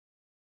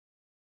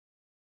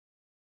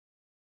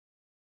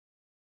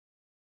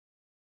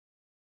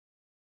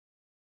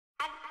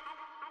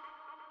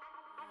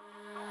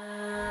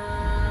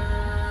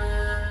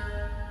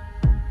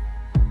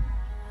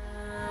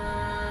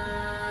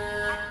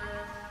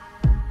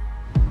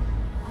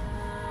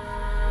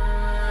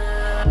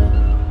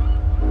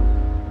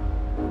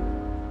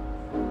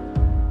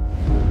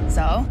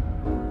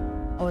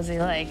he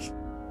like?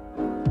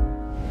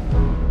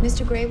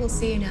 Mr. Grey will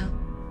see you now.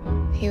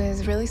 He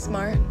was really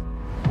smart,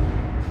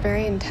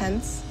 very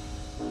intense.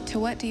 To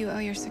what do you owe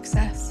your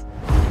success?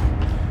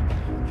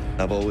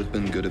 I've always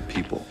been good at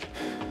people.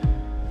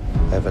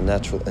 I have a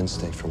natural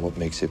instinct for what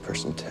makes a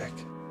person tick.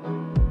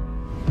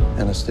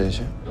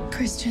 Anastasia?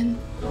 Christian.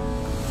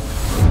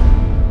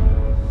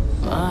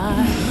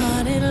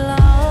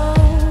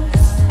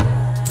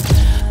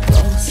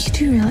 You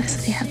do realize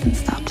that he hasn't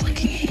stopped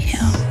looking at you.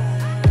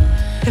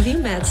 Have you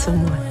met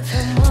someone?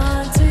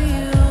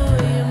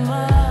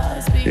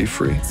 Be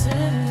free.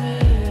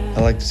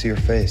 I like to see your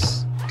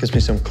face. Gives me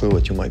some clue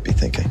what you might be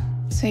thinking.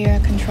 So you're a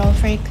control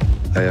freak?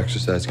 I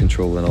exercise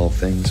control in all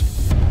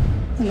things.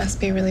 It must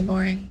be really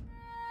boring.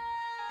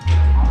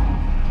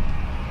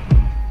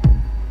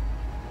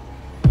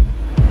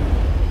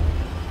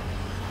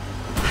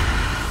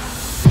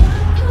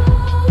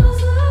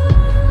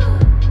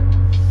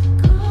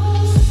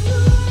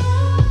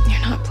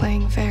 You're not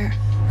playing fair.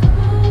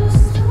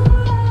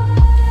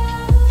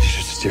 You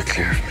should steer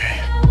clear of me.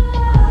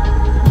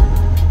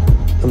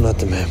 I'm not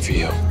the man for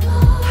you.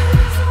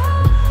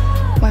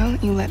 Why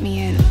won't you let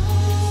me in?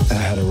 I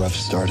had a rough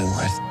start in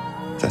life.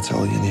 That's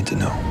all you need to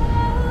know.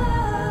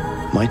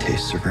 My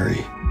tastes are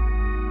very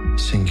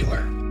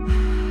singular.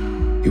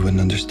 You wouldn't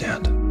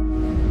understand.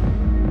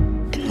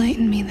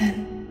 Enlighten me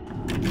then.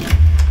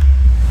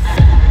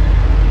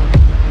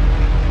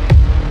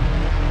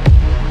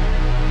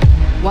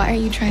 Why are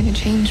you trying to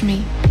change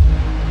me?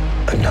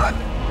 I'm not.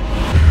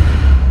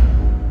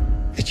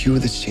 It's you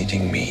that's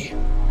changing me.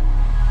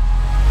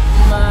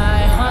 My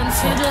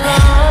haunted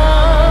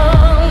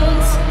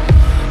lawns,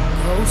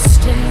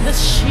 ghost in the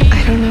sheet.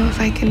 I don't know if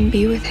I can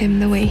be with him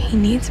the way he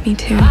needs me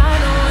to. I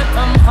know if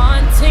I'm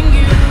haunting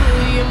you,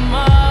 you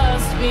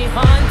must be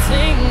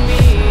haunting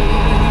me.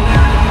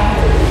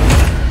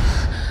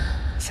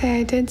 Say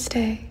I did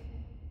stay.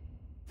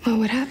 What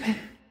would happen?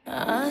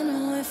 I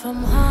know if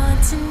I'm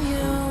haunting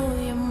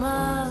you, you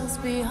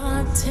must be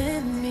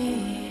haunting me.